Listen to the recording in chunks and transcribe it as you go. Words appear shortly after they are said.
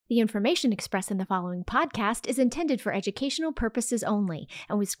The information expressed in the following podcast is intended for educational purposes only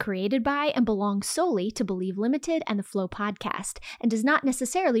and was created by and belongs solely to Believe Limited and the Flow podcast and does not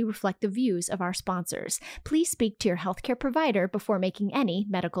necessarily reflect the views of our sponsors. Please speak to your healthcare provider before making any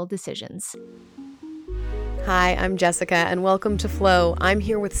medical decisions. Hi, I'm Jessica, and welcome to Flow. I'm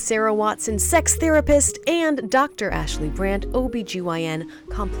here with Sarah Watson, sex therapist, and Dr. Ashley Brandt, OBGYN,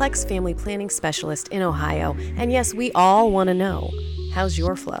 complex family planning specialist in Ohio. And yes, we all want to know, how's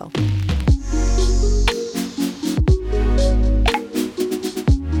your flow?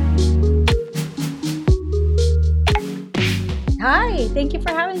 Hi, thank you for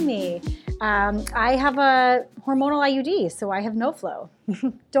having me. I have a hormonal IUD, so I have no flow.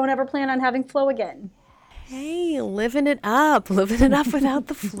 Don't ever plan on having flow again. Hey, living it up without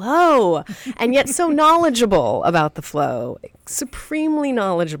the flow, and yet so knowledgeable about the flow, supremely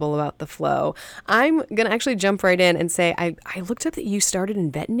knowledgeable about the flow. I'm going to actually jump right in and say I looked up that you started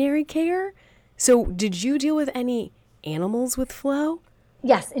in veterinary care. So did you deal with any animals with flow?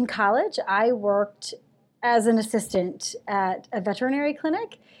 Yes, in college, I worked as an assistant at a veterinary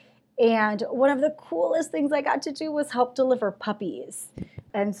clinic, and one of the coolest things I got to do was help deliver puppies.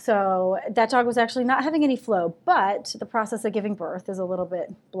 And so that dog was actually not having any flow, but the process of giving birth is a little bit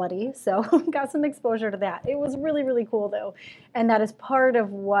bloody, so got some exposure to that. It was really, really cool, though, and that is part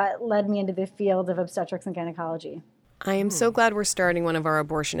of what led me into the field of obstetrics and gynecology. I am so glad we're starting one of our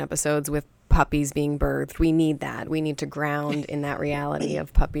abortion episodes with puppies being birthed. We need that. We need to ground in that reality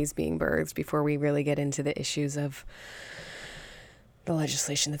of puppies being birthed before we really get into the issues of the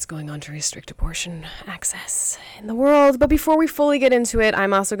legislation that's going on to restrict abortion access in the world. But before we fully get into it,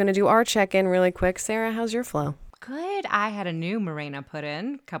 I'm also going to do our check-in really quick. Sarah, how's your flow? Good. I had a new Mirena put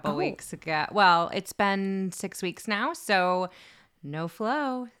in a couple weeks ago. Well, it's been 6 weeks now, so no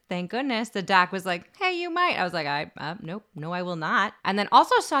flow. Thank goodness. The doc was like, hey, you might. I was like, nope, no, I will not. And then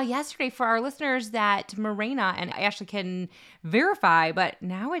also saw yesterday for our listeners that Mirena, and I actually can verify, but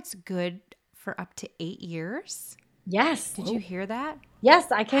now it's good for up to 8 years. Yes. Did you hear that?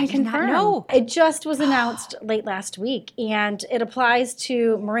 Yes, I can confirm. Did not know. It just was announced late last week, and it applies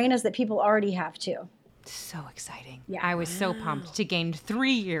to Mirenas that people already have too. So exciting. Yeah. I was so pumped to gain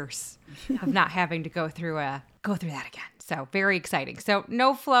 3 years of not having to go through that again. So very exciting. So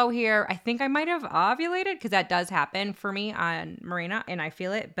no flow here. I think I might have ovulated because that does happen for me on Mirena, and I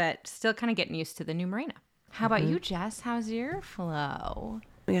feel it, but still kind of getting used to the new Mirena. How about you, Jess? How's your flow?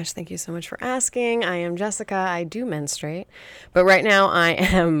 Oh my gosh, thank you so much for asking. I am Jessica. I do menstruate, but right now I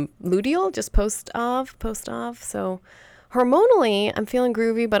am luteal, just post-ov. So hormonally, I'm feeling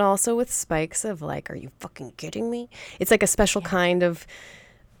groovy, but also with spikes of like, are you fucking kidding me? It's like a special kind of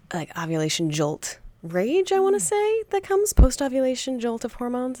like ovulation jolt rage, I want to say, that comes post-ovulation jolt of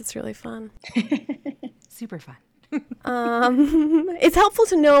hormones. It's really fun. Super fun. It's helpful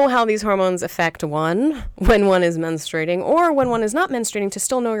to know how these hormones affect one when one is menstruating or when one is not menstruating to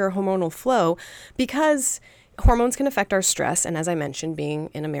still know your hormonal flow, because hormones can affect our stress. And as I mentioned, being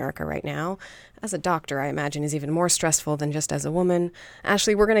in America right now, as a doctor, I imagine is even more stressful than just as a woman.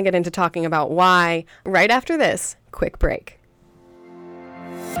 Ashley, we're going to get into talking about why right after this quick break.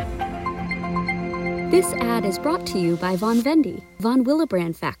 This ad is brought to you by Von Vendy, Von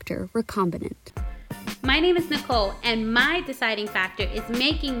Willebrand Factor Recombinant. My name is Nicole, and my deciding factor is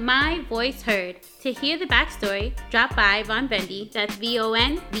making my voice heard. To hear the backstory, drop by Von Vendy, that's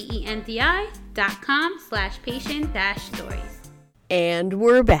VONVENDI.com/patient-stories. And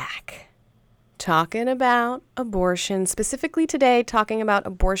we're back talking about abortion, specifically today talking about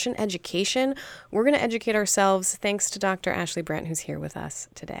abortion education. We're going to educate ourselves thanks to Dr. Ashley Brandt, who's here with us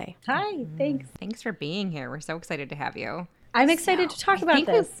today. Hi, thanks. Thanks for being here. We're so excited to have you. I'm excited to talk about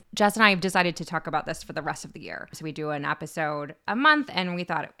this. Jess and I have decided to talk about this for the rest of the year. So we do an episode a month, and we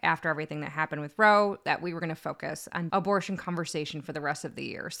thought after everything that happened with Roe that we were going to focus on abortion conversation for the rest of the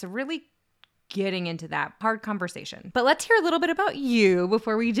year. So really getting into that hard conversation. But let's hear a little bit about you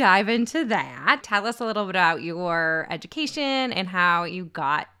before we dive into that. Tell us a little bit about your education and how you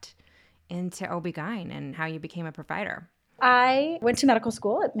got into OB-GYN and how you became a provider. I went to medical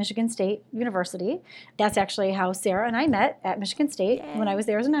school at Michigan State University. That's actually how Sarah and I met, at Michigan State when I was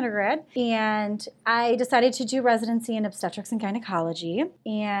there as an undergrad. And I decided to do residency in obstetrics and gynecology.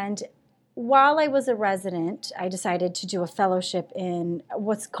 And while I was a resident, I decided to do a fellowship in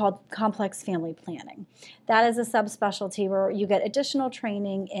what's called complex family planning. That is a subspecialty where you get additional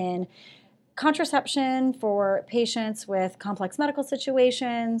training in contraception for patients with complex medical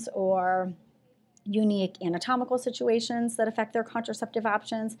situations or unique anatomical situations that affect their contraceptive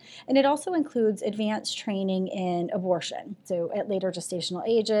options. And it also includes advanced training in abortion, so at later gestational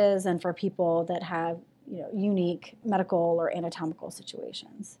ages and for people that have unique medical or anatomical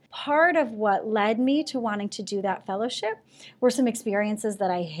situations. Part of what led me to wanting to do that fellowship were some experiences that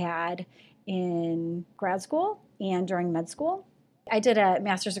I had in grad school and during med school. I did a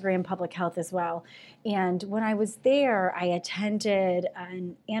master's degree in public health as well. And when I was there, I attended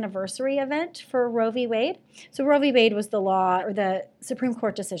an anniversary event for Roe v. Wade. So Roe v. Wade was the law, or the Supreme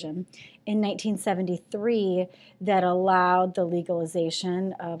Court decision in 1973 that allowed the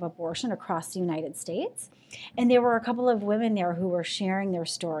legalization of abortion across the United States. And there were a couple of women there who were sharing their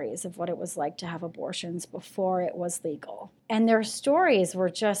stories of what it was like to have abortions before it was legal. And their stories were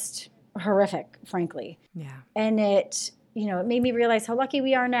just horrific, frankly. Yeah. And it made me realize how lucky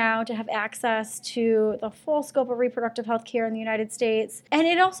we are now to have access to the full scope of reproductive health care in the United States. And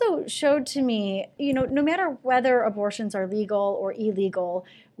it also showed to me, no matter whether abortions are legal or illegal,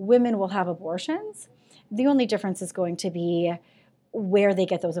 women will have abortions. The only difference is going to be where they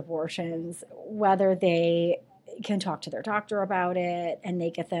get those abortions, whether they can talk to their doctor about it and they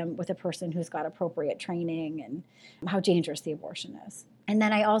get them with a person who's got appropriate training, and how dangerous the abortion is. And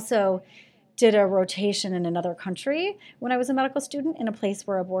then I also did a rotation in another country when I was a medical student in a place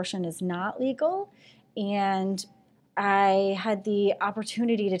where abortion is not legal. And I had the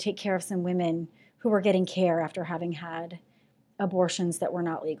opportunity to take care of some women who were getting care after having had abortions that were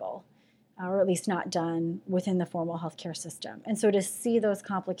not legal, or at least not done within the formal healthcare system. And so to see those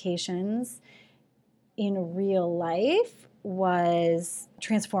complications in real life was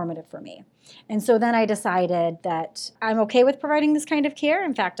transformative for me. And so then I decided that I'm okay with providing this kind of care.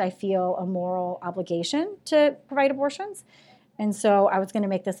 In fact, I feel a moral obligation to provide abortions. And so I was going to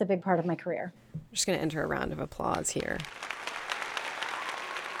make this a big part of my career. I'm just going to enter a round of applause here.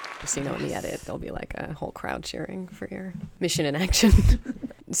 Just so you know, in the edit, there'll be like a whole crowd cheering for your mission in action.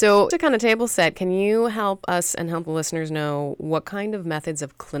 So to kind of table set, can you help us and help the listeners know what kind of methods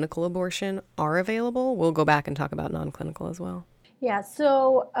of clinical abortion are available? We'll go back and talk about non-clinical as well. Yeah,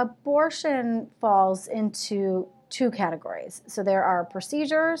 so abortion falls into two categories. So there are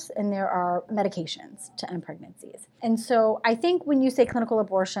procedures and there are medications to end pregnancies. And so I think when you say clinical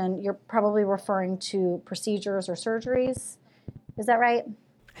abortion, you're probably referring to procedures or surgeries. Is that right?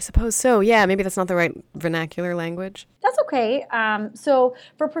 I suppose so. Yeah, maybe that's not the right vernacular language. That's okay. So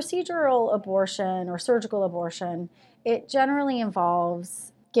for procedural abortion or surgical abortion, it generally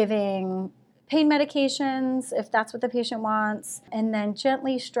involves giving pain medications, if that's what the patient wants, and then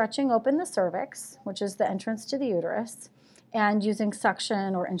gently stretching open the cervix, which is the entrance to the uterus, and using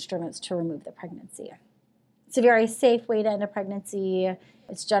suction or instruments to remove the pregnancy. It's a very safe way to end a pregnancy.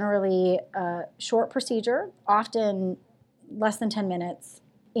 It's generally a short procedure, often less than 10 minutes,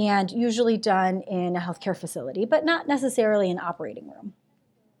 and usually done in a healthcare facility, but not necessarily an operating room.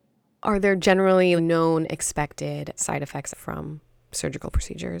 Are there generally known expected side effects from surgical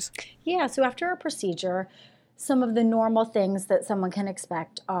procedures? Yeah, so after a procedure, some of the normal things that someone can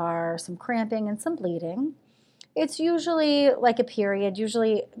expect are some cramping and some bleeding. It's usually like a period,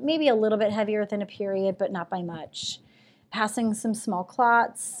 usually maybe a little bit heavier than a period, but not by much. Passing some small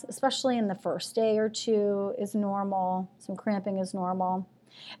clots, especially in the first day or two, is normal. Some cramping is normal.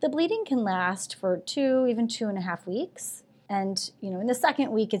 The bleeding can last for 2, even 2.5 weeks. And, in the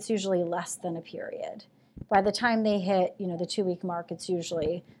second week, it's usually less than a period. By the time they hit, the 2-week mark, it's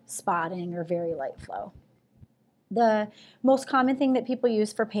usually spotting or very light flow. The most common thing that people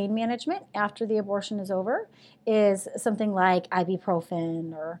use for pain management after the abortion is over is something like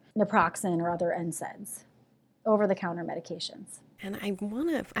ibuprofen or naproxen or other NSAIDs, over-the-counter medications. And I want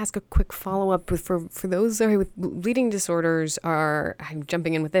to ask a quick follow-up for those with bleeding disorders. I'm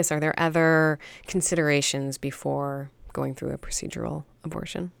jumping in with this. Are there other considerations before going through a procedural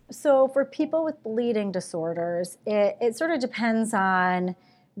abortion? So for people with bleeding disorders, it sort of depends on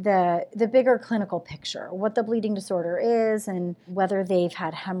the bigger clinical picture, what the bleeding disorder is and whether they've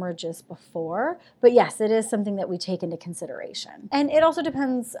had hemorrhages before. But yes, it is something that we take into consideration. And it also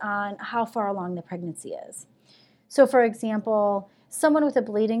depends on how far along the pregnancy is. So for example, someone with a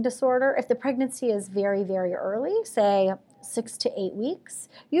bleeding disorder, if the pregnancy is very, very early, say 6 to 8 weeks,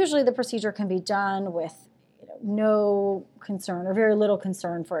 usually the procedure can be done with no concern or very little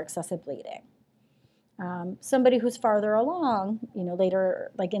concern for excessive bleeding. Somebody who's farther along,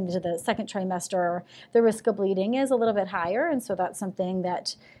 later, like into the second trimester, the risk of bleeding is a little bit higher, and so that's something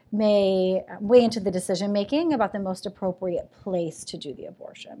that may weigh into the decision making about the most appropriate place to do the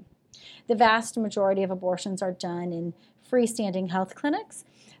abortion. The vast majority of abortions are done in freestanding health clinics,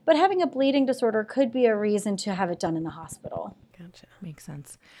 but having a bleeding disorder could be a reason to have it done in the hospital. Gotcha. Makes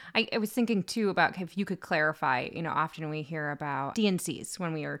sense. I was thinking too about if you could clarify, often we hear about D&Cs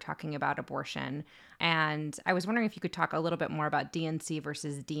when we are talking about abortion. And I was wondering if you could talk a little bit more about D&C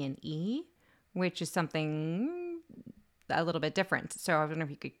versus D&E which is something a little bit different. So I wonder if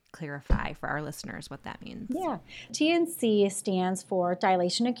you could clarify for our listeners what that means. Yeah. D&C stands for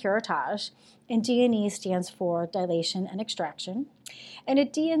dilation and curettage, and D&E stands for dilation and extraction. And a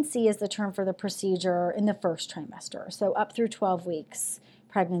D&C is the term for the procedure in the first trimester, so up through 12 weeks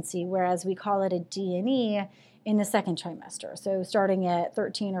pregnancy, whereas we call it a D&E in the second trimester, so starting at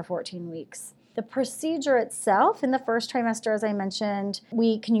 13 or 14 weeks. The procedure itself in the first trimester, as I mentioned,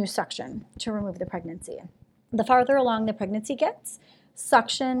 we can use suction to remove the pregnancy. The farther along the pregnancy gets,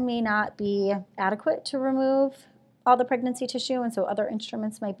 suction may not be adequate to remove all the pregnancy tissue, and so other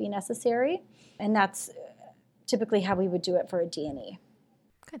instruments might be necessary. And that's typically how we would do it for a D&E.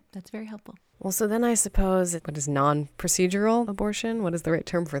 Good. That's very helpful. Well, so then I suppose, what is non-procedural abortion? What is the right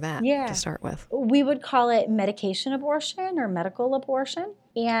term for that to start with? We would call it medication abortion or medical abortion.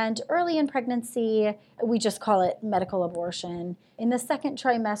 And early in pregnancy, we just call it medical abortion. In the second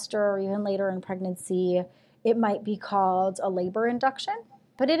trimester or even later in pregnancy, it might be called a labor induction.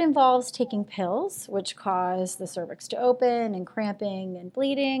 But it involves taking pills, which cause the cervix to open and cramping and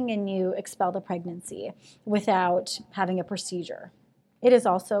bleeding, and you expel the pregnancy without having a procedure. It is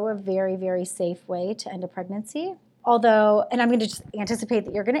also a very, very safe way to end a pregnancy. Although, and I'm going to just anticipate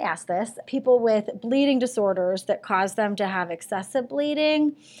that you're going to ask this, people with bleeding disorders that cause them to have excessive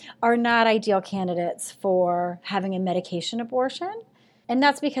bleeding are not ideal candidates for having a medication abortion. And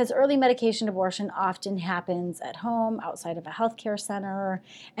that's because early medication abortion often happens at home, outside of a healthcare center,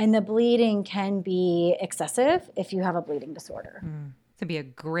 and the bleeding can be excessive if you have a bleeding disorder. It'd be a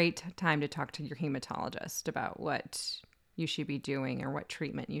great time to talk to your hematologist about what you should be doing or what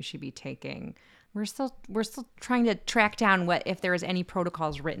treatment you should be taking. We're still trying to track down what if there is any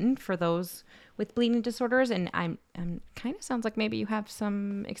protocols written for those with bleeding disorders, and I'm kind of sounds like maybe you have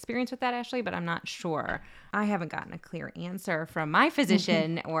some experience with that, Ashley, but I'm not sure. I haven't gotten a clear answer from my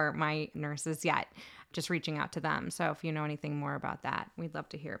physician or my nurses yet. Just reaching out to them. So if you know anything more about that, we'd love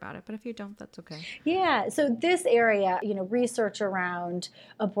to hear about it. But if you don't, that's okay. Yeah. So this area, research around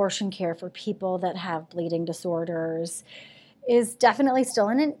abortion care for people that have bleeding disorders is definitely still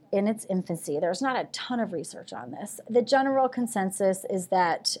in its infancy. There's not a ton of research on this. The general consensus is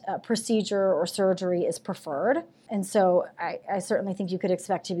that procedure or surgery is preferred. And so I certainly think you could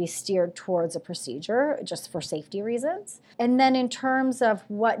expect to be steered towards a procedure just for safety reasons. And then in terms of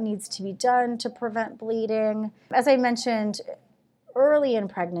what needs to be done to prevent bleeding, as I mentioned, early in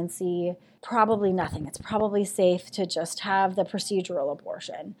pregnancy, probably nothing. It's probably safe to just have the procedural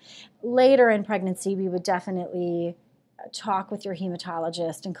abortion. Later in pregnancy, we would definitely talk with your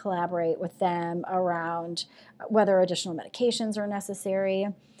hematologist and collaborate with them around whether additional medications are necessary.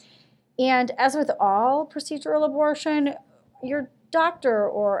 And as with all procedural abortion, your doctor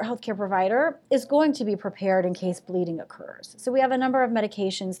or healthcare provider is going to be prepared in case bleeding occurs. So we have a number of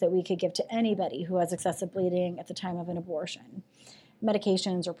medications that we could give to anybody who has excessive bleeding at the time of an abortion.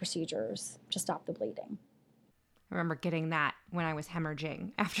 Medications or procedures to stop the bleeding. I remember getting that when I was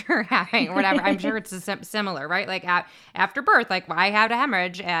hemorrhaging after having whatever. I'm sure it's similar, right? Like after birth, like I had a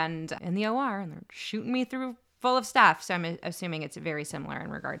hemorrhage and in the OR and they're shooting me through full of stuff. So I'm assuming it's very similar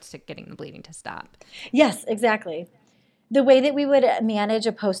in regards to getting the bleeding to stop. Yes, exactly. The way that we would manage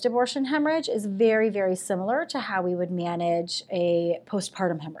a post-abortion hemorrhage is very, very similar to how we would manage a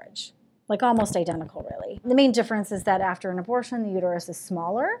postpartum hemorrhage. Like almost identical, really. The main difference is that after an abortion, the uterus is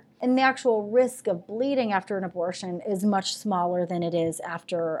smaller, and the actual risk of bleeding after an abortion is much smaller than it is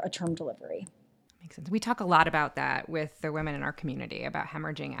after a term delivery. Makes sense. We talk a lot about that with the women in our community about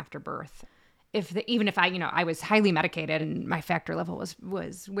hemorrhaging after birth. Even if I was highly medicated and my factor level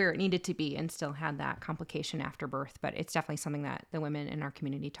was where it needed to be and still had that complication after birth, but it's definitely something that the women in our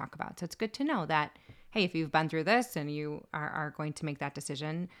community talk about. So it's good to know that, hey, if you've been through this and you are going to make that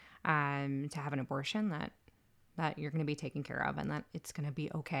decision to have an abortion, that you're going to be taken care of and that it's going to be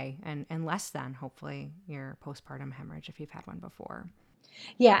okay and less than, hopefully, your postpartum hemorrhage if you've had one before.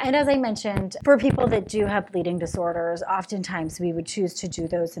 Yeah, and as I mentioned, for people that do have bleeding disorders, oftentimes we would choose to do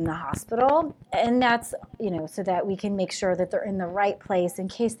those in the hospital. And that's, so that we can make sure that they're in the right place in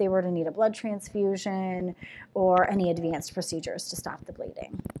case they were to need a blood transfusion or any advanced procedures to stop the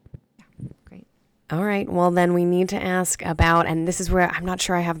bleeding. Yeah, great. All right, well then we need to ask about, and this is where I'm not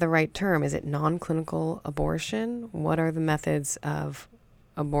sure I have the right term, is it non-clinical abortion? What are the methods of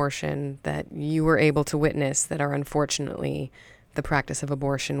abortion that you were able to witness that are unfortunately the practice of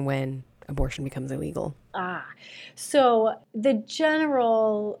abortion when abortion becomes illegal? So the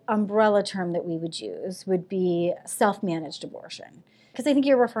general umbrella term that we would use would be self-managed abortion. Because I think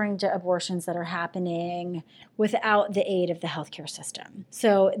you're referring to abortions that are happening without the aid of the healthcare system.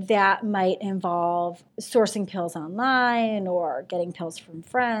 So that might involve sourcing pills online or getting pills from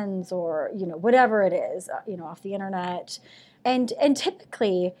friends or, whatever it is, off the internet. And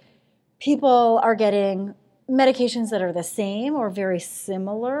typically people are getting medications that are the same or very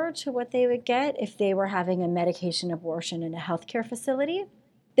similar to what they would get if they were having a medication abortion in a healthcare facility.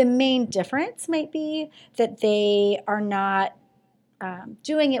 The main difference might be that they are not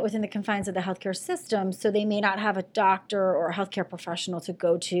doing it within the confines of the healthcare system, so they may not have a doctor or a healthcare professional to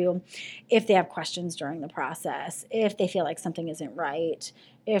go to if they have questions during the process, if they feel like something isn't right,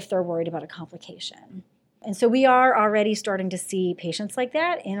 if they're worried about a complication. And so we are already starting to see patients like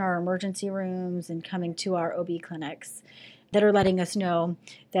that in our emergency rooms and coming to our OB clinics that are letting us know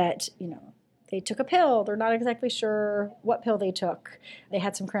that, they took a pill. They're not exactly sure what pill they took. They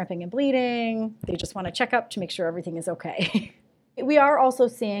had some cramping and bleeding. They just want to check up to make sure everything is okay. We are also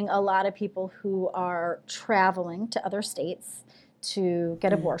seeing a lot of people who are traveling to other states to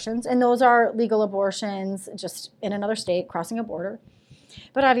get abortions. And those are legal abortions just in another state, crossing a border.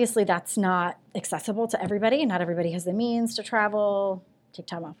 But obviously that's not accessible to everybody. Not everybody has the means to travel, take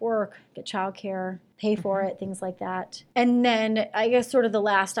time off work, get childcare, pay for it, things like that. And then I guess sort of the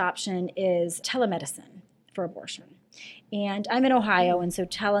last option is telemedicine for abortion. And I'm in Ohio, and so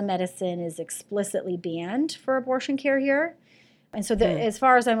telemedicine is explicitly banned for abortion care here. And so as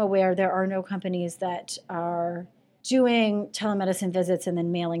far as I'm aware, there are no companies that are doing telemedicine visits and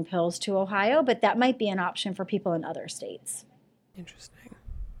then mailing pills to Ohio, but that might be an option for people in other states. Interesting.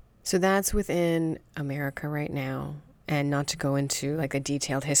 So that's within America right now. And not to go into like a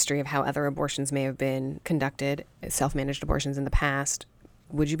detailed history of how other abortions may have been conducted, self-managed abortions in the past,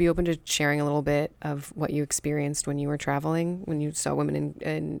 would you be open to sharing a little bit of what you experienced when you were traveling, when you saw women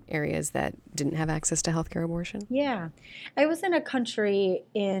in areas that didn't have access to healthcare abortion? Yeah. I was in a country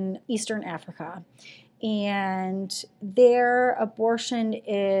in Eastern Africa, and their abortion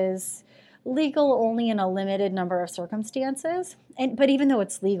is legal only in a limited number of circumstances. But even though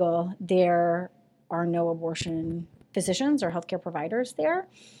it's legal, there are no abortion physicians or healthcare providers there,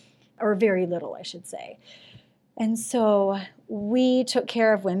 or very little, I should say. And so we took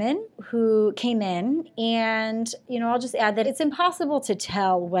care of women who came in, and, I'll just add that it's impossible to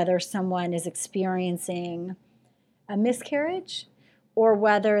tell whether someone is experiencing a miscarriage or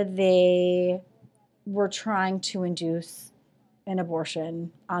whether they were trying to induce an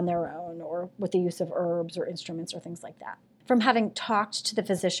abortion on their own or with the use of herbs or instruments or things like that. From having talked to the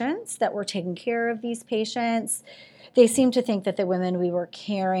physicians that were taking care of these patients, they seemed to think that the women we were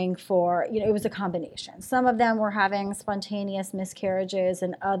caring for, it was a combination. Some of them were having spontaneous miscarriages,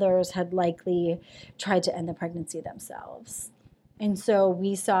 and others had likely tried to end the pregnancy themselves. And so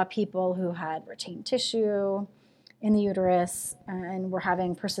we saw people who had retained tissue in the uterus and were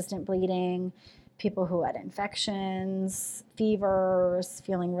having persistent bleeding, people who had infections, fevers,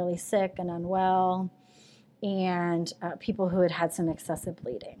 feeling really sick and unwell, and people who had had some excessive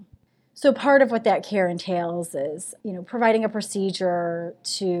bleeding. So part of what that care entails is, providing a procedure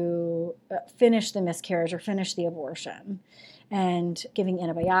to finish the miscarriage or finish the abortion, and giving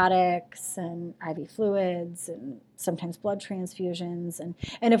antibiotics and IV fluids and sometimes blood transfusions.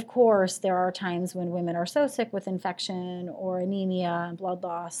 And of course, there are times when women are so sick with infection or anemia and blood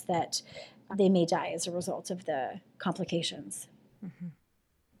loss that they may die as a result of the complications. Mm-hmm.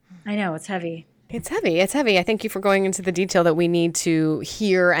 I know, it's heavy. It's heavy. It's heavy. I thank you for going into the detail that we need to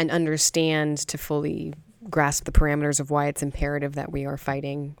hear and understand to fully grasp the parameters of why it's imperative that we are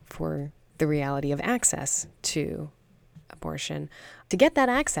fighting for the reality of access to abortion. To get that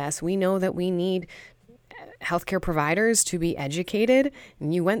access, we know that we need healthcare providers to be educated.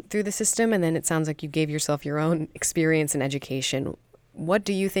 And you went through the system, and then it sounds like you gave yourself your own experience and education. What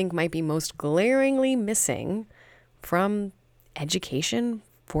do you think might be most glaringly missing from education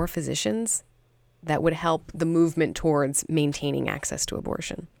for physicians that would help the movement towards maintaining access to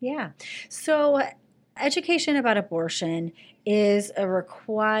abortion? Yeah. So education about abortion is a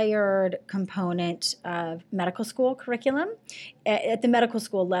required component of medical school curriculum. At the medical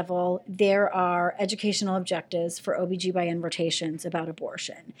school level, there are educational objectives for OBGYN rotations about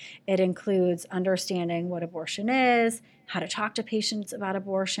abortion. It includes understanding what abortion is, how to talk to patients about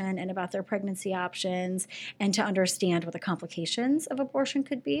abortion and about their pregnancy options, and to understand what the complications of abortion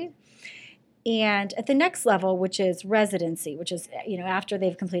could be. And at the next level, which is residency, which is, after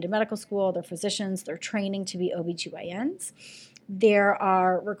they've completed medical school, they're physicians, they're training to be OBGYNs, there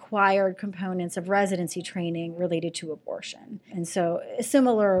are required components of residency training related to abortion. And so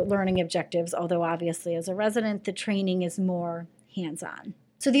similar learning objectives, although obviously as a resident, the training is more hands-on.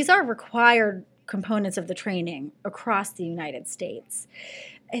 So these are required components of the training across the United States.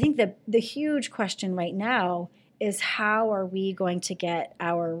 I think the huge question right now is how are we going to get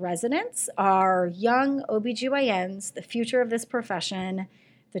our residents, our young OBGYNs, the future of this profession,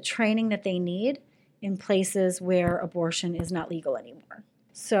 the training that they need in places where abortion is not legal anymore.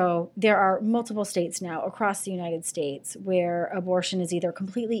 So there are multiple states now across the United States where abortion is either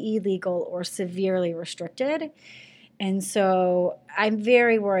completely illegal or severely restricted. And so I'm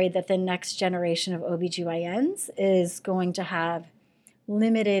very worried that the next generation of OBGYNs is going to have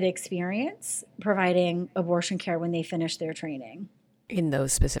limited experience providing abortion care when they finish their training. In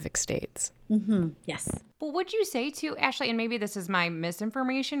those specific states. Mm-hmm. Yes. Well, would you say too, Ashley, and maybe this is my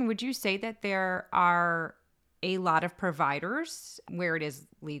misinformation, would you say that there are a lot of providers where it is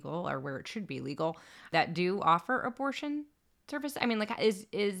legal or where it should be legal that do offer abortion service? I mean, like,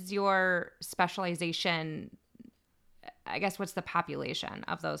 is your specialization, I guess, what's the population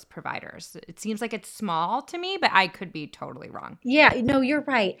of those providers? It seems like it's small to me, but I could be totally wrong. Yeah, no, you're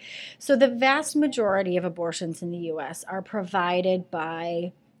right. So the vast majority of abortions in the U.S. are provided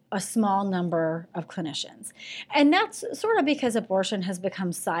by a small number of clinicians. And that's sort of because abortion has become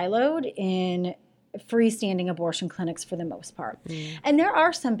siloed in freestanding abortion clinics for the most part. And there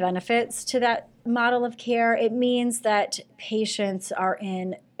are some benefits to that model of care. It means that patients are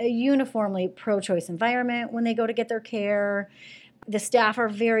in a uniformly pro-choice environment when they go to get their care. The staff are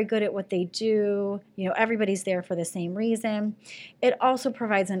very good at what they do. You know, everybody's there for the same reason. It also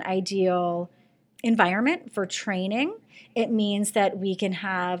provides an ideal environment for training. It means that we can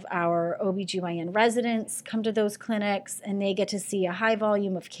have our OBGYN residents come to those clinics and they get to see a high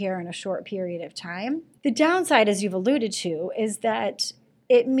volume of care in a short period of time. The downside, as you've alluded to, is that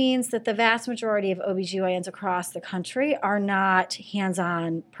it means that the vast majority of OBGYNs across the country are not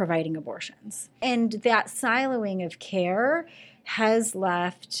hands-on providing abortions. And that siloing of care has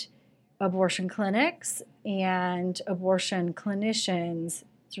left abortion clinics and abortion clinicians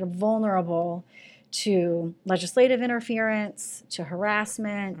sort of vulnerable to legislative interference, to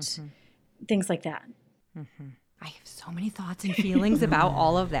harassment, things like that. I have so many thoughts and feelings about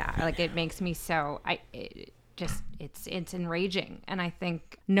all of that. Like, it makes me so, it's enraging. And I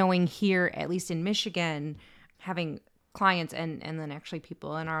think knowing here, at least in Michigan, having clients and then actually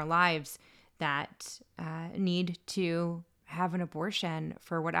people in our lives that need to have an abortion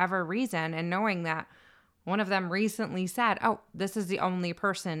for whatever reason, and knowing that one of them recently said, oh, this is the only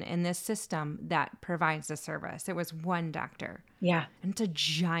person in this system that provides the service. It was one doctor. Yeah. And it's a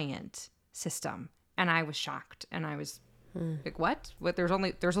giant system. And I was shocked. And I was like, what? There's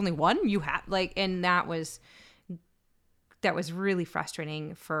only one? You have, like, and that was really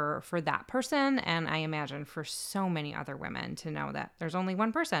frustrating for that person. And I imagine for so many other women to know that there's only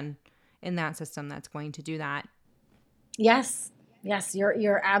one person in that system that's going to do that. Yes. Yes,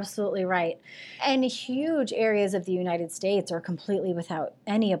 you're absolutely right. And huge areas of the United States are completely without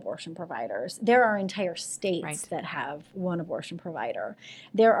any abortion providers. There are entire states that have one abortion provider.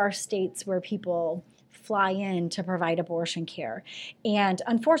 There are states where people fly in to provide abortion care. And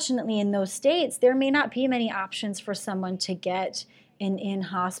unfortunately, in those states, there may not be many options for someone to get an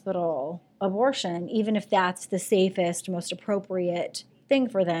in-hospital abortion, even if that's the safest, most appropriate thing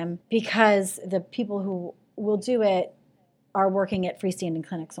for them, because the people who will do it are working at freestanding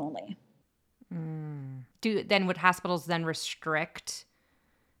clinics only. Would hospitals then restrict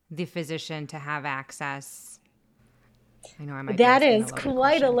the physician to have access? I know I might. That is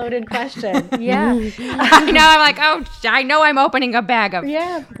quite a loaded question. Yeah. I know. I'm like, oh, I know I'm opening a bag of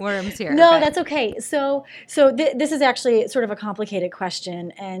worms here. No, that's okay. So this is actually sort of a complicated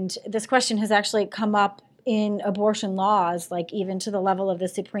question, and this question has actually come up in abortion laws, like even to the level of the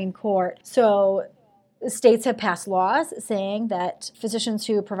Supreme Court. So states have passed laws saying that physicians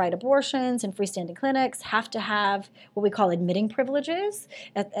who provide abortions in freestanding clinics have to have what we call admitting privileges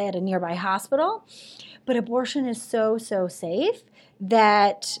at a nearby hospital. But abortion is so safe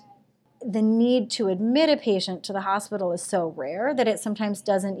that the need to admit a patient to the hospital is so rare that it sometimes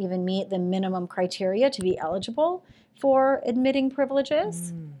doesn't even meet the minimum criteria to be eligible for admitting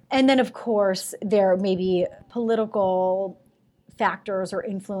privileges. And then, of course, there may be political factors or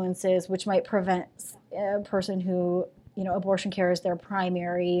influences which might prevent a person who, abortion care is their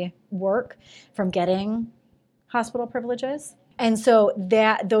primary work from getting hospital privileges. And so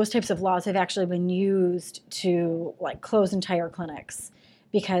those types of laws have actually been used to close entire clinics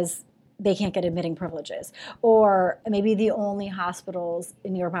because they can't get admitting privileges. Or maybe the only hospitals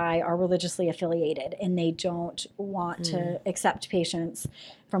nearby are religiously affiliated and they don't want to accept patients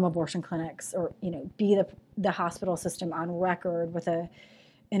from abortion clinics or, be the hospital system on record with an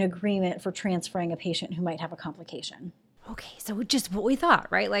agreement for transferring a patient who might have a complication. Okay, so just what we thought,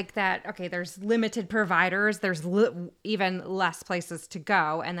 right? Like that, okay, there's limited providers, there's even less places to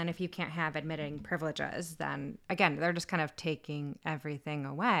go. And then if you can't have admitting privileges, then again, they're just kind of taking everything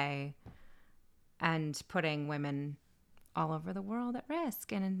away and putting women all over the world at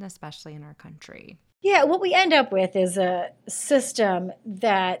risk, and especially in our country. Yeah, what we end up with is a system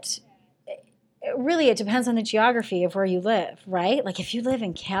that really, it depends on the geography of where you live, right? Like if you live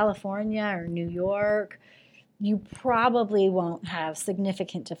in California or New York, you probably won't have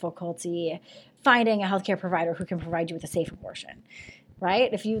significant difficulty finding a healthcare provider who can provide you with a safe abortion,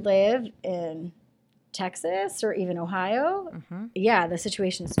 right? If you live in Texas or even Ohio, yeah, the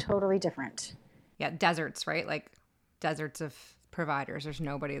situation is totally different. Yeah, deserts, right? Like deserts of providers. There's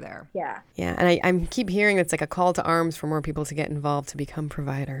nobody there. Yeah. Yeah, and I keep hearing it's like a call to arms for more people to get involved to become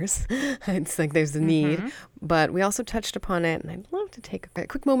providers. It's like there's a need. But we also touched upon it, and I'd love to take a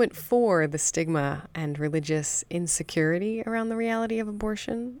quick moment for the stigma and religious insecurity around the reality of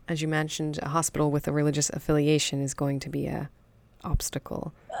abortion. As you mentioned, a hospital with a religious affiliation is going to be a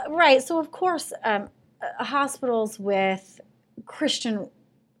obstacle. Right. So, of course, hospitals with Christian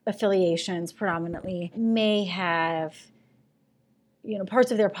affiliations predominantly may have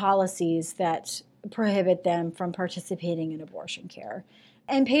parts of their policies that prohibit them from participating in abortion care.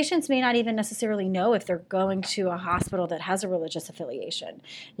 And patients may not even necessarily know if they're going to a hospital that has a religious affiliation.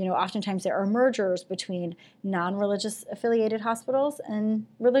 Oftentimes there are mergers between non-religious affiliated hospitals and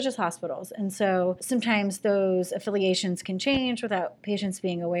religious hospitals. And so sometimes those affiliations can change without patients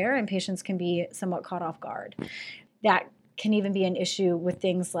being aware, and patients can be somewhat caught off guard. That can even be an issue with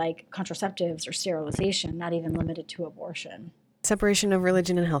things like contraceptives or sterilization, not even limited to abortion. Separation of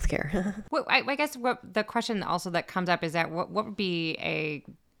religion and healthcare. Well, I guess what the question also that comes up is that what would be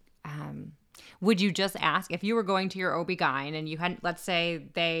would you just ask if you were going to your OB-GYN and you hadn't, let's say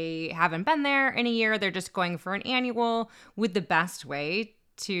they haven't been there in a year, they're just going for an annual, would the best way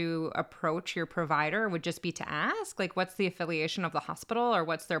to approach your provider would just be to ask, like, what's the affiliation of the hospital, or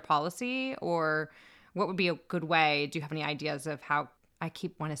what's their policy, or what would be a good way? Do you have any ideas of how, I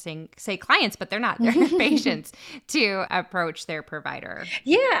keep wanting to say clients, but they're not, they're patients, to approach their provider?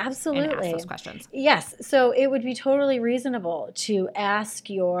 Yeah, absolutely. And ask those questions. Yes. So it would be totally reasonable to ask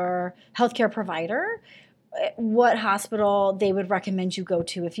your healthcare provider what hospital they would recommend you go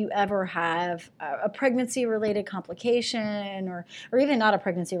to if you ever have a pregnancy-related complication, or even not a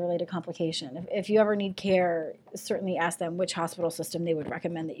pregnancy-related complication. If you ever need care, certainly ask them which hospital system they would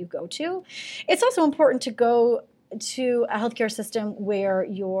recommend that you go to. It's also important to go to a healthcare system where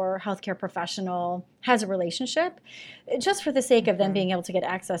your healthcare professional has a relationship, just for the sake of them being able to get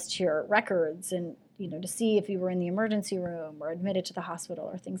access to your records and, to see if you were in the emergency room or admitted to the hospital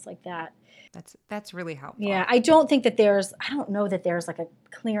or things like that. That's really helpful. Yeah, I don't know that there's like a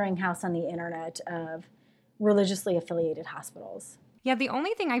clearinghouse on the internet of religiously affiliated hospitals. Yeah, the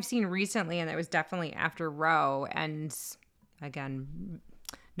only thing I've seen recently, and it was definitely after Roe, and again,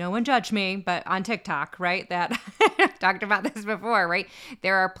 no one judge me, but on TikTok, right, that talked about this before, right?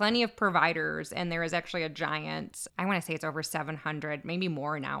 There are plenty of providers, and there is actually a giant, I want to say it's over 700, maybe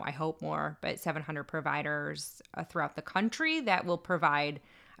more now, I hope more, but 700 providers throughout the country that will provide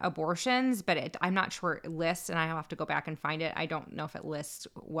abortions, but I'm not sure it lists, and I'll have to go back and find it. I don't know if it lists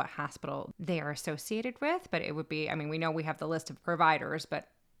what hospital they are associated with, but it would be, we know we have the list of providers, but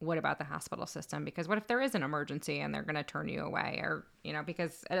what about the hospital system? Because what if there is an emergency and they're going to turn you away? Or,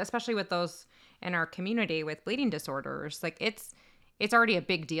 because especially with those in our community with bleeding disorders, like it's already a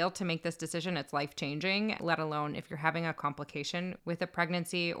big deal to make this decision. It's life-changing, let alone if you're having a complication with a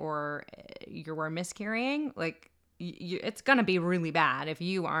pregnancy or you're miscarrying, like it's going to be really bad if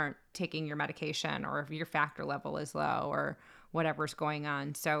you aren't taking your medication, or if your factor level is low, or whatever's going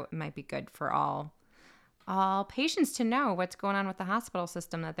on. So it might be good for all patients to know what's going on with the hospital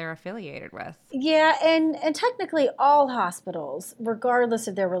system that they're affiliated with. Yeah, and technically all hospitals, regardless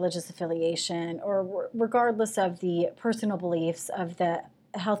of their religious affiliation or regardless of the personal beliefs of the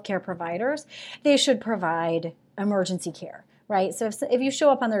healthcare providers, they should provide emergency care, right? So if you show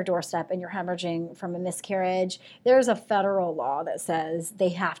up on their doorstep and you're hemorrhaging from a miscarriage, there's a federal law that says they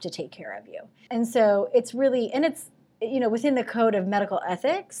have to take care of you. And so it's really, and it's, within the code of medical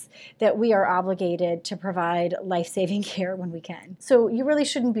ethics, that we are obligated to provide life-saving care when we can. So you really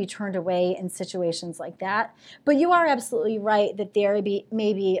shouldn't be turned away in situations like that. But you are absolutely right that there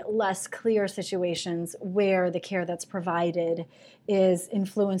may be less clear situations where the care that's provided is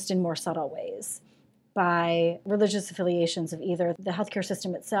influenced in more subtle ways by religious affiliations of either the healthcare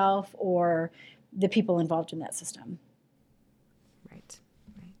system itself or the people involved in that system.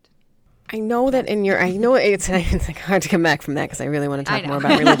 I know that I know it's like hard to come back from that because I really want to talk more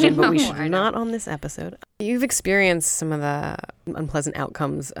about religion, but we should not on this episode. You've experienced some of the unpleasant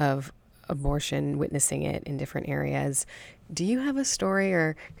outcomes of abortion, witnessing it in different areas. Do you have a story,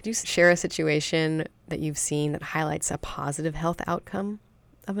 or could you share a situation that you've seen that highlights a positive health outcome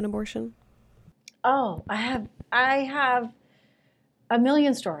of an abortion? Oh, I have a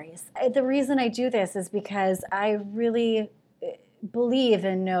million stories. The reason I do this is because I really believe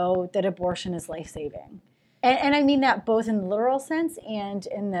and know that abortion is life-saving. And I mean that both in the literal sense and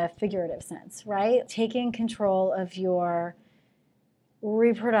in the figurative sense, right? Taking control of your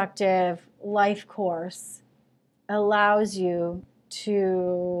reproductive life course allows you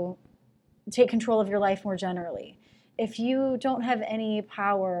to take control of your life more generally. If you don't have any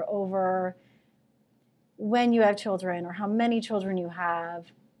power over when you have children or how many children you have,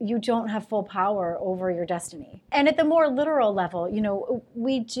 you don't have full power over your destiny. And at the more literal level,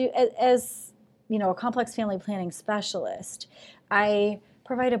 we do, as a complex family planning specialist, I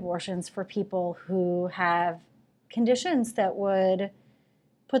provide abortions for people who have conditions that would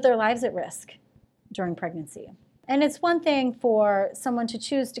put their lives at risk during pregnancy. And it's one thing for someone to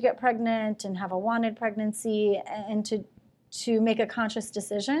choose to get pregnant and have a wanted pregnancy and to make a conscious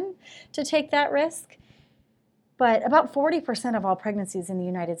decision to take that risk. But about 40% of all pregnancies in the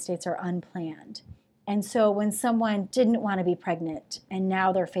United States are unplanned. And so when someone didn't want to be pregnant and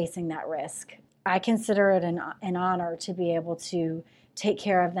now they're facing that risk, I consider it an honor to be able to take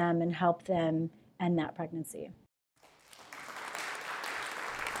care of them and help them end that pregnancy.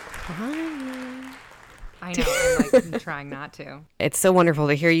 I know, I'm trying not to. It's so wonderful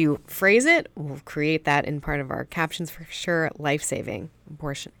to hear you phrase it. We'll create that in part of our captions for sure. Life-saving.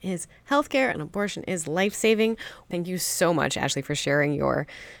 Abortion is healthcare and abortion is life-saving. Thank you so much, Ashley, for sharing your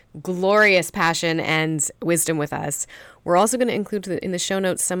glorious passion and wisdom with us. We're also going to include in the show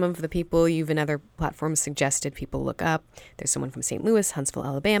notes some of the people you've in other platforms suggested people look up. There's someone from St. Louis, Huntsville,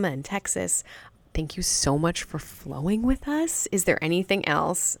 Alabama, and Texas. Thank you so much for flowing with us. Is there anything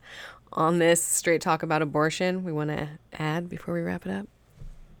else on this Straight Talk about abortion we want to add before we wrap it up?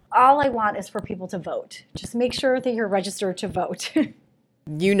 All I want is for people to vote. Just make sure that you're registered to vote.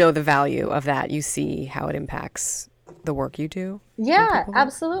 You know the value of that. You see how it impacts the work you do? Yeah,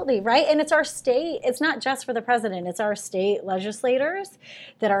 absolutely, right? And it's our state. It's not just for the president. It's our state legislators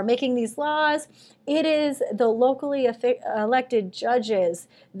that are making these laws. It is the locally elected judges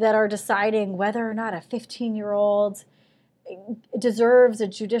that are deciding whether or not a 15-year-old deserves a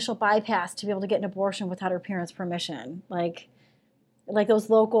judicial bypass to be able to get an abortion without her parents' permission. Like those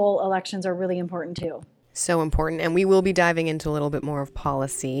local elections are really important too. So important. And we will be diving into a little bit more of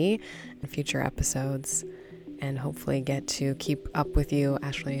policy in future episodes and hopefully get to keep up with you,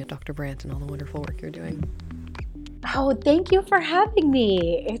 Ashley and Dr. Brandt, and all the wonderful work you're doing. Oh, thank you for having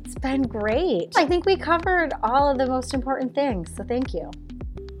me. It's been great. I think we covered all of the most important things, so thank you.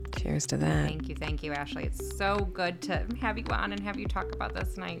 Cheers to that. Thank you, Ashley. It's so good to have you on and have you talk about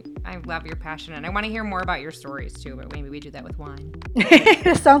this, and I love your passion, and I want to hear more about your stories too, but maybe we do that with wine.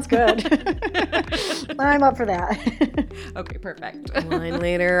 Sounds good. I'm up for that. Okay, perfect. Wine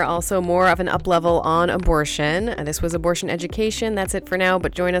later. Also more of an up level on abortion. This was Abortion Education. That's it for now,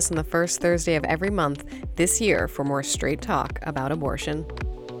 but join us on the first Thursday of every month this year for more straight talk about abortion.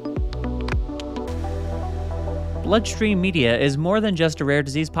 Bloodstream Media is more than just a rare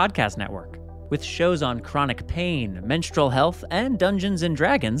disease podcast network. With shows on chronic pain, menstrual health, and Dungeons &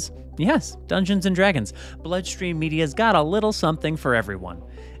 Dragons, yes, Dungeons & Dragons, Bloodstream Media's got a little something for everyone.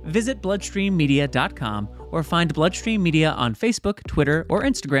 Visit bloodstreammedia.com or find Bloodstream Media on Facebook, Twitter, or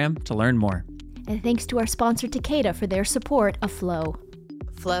Instagram to learn more. And thanks to our sponsor Takeda for their support of Flow.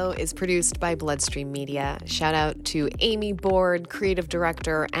 Flow is produced by Bloodstream Media. Shout out to Amy Board, creative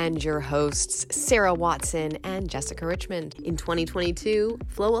director, and your hosts, Sarah Watson and Jessica Richmond. In 2022,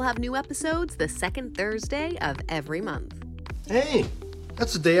 Flow will have new episodes the second Thursday of every month. Hey,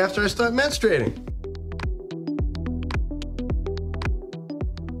 that's the day after I start menstruating.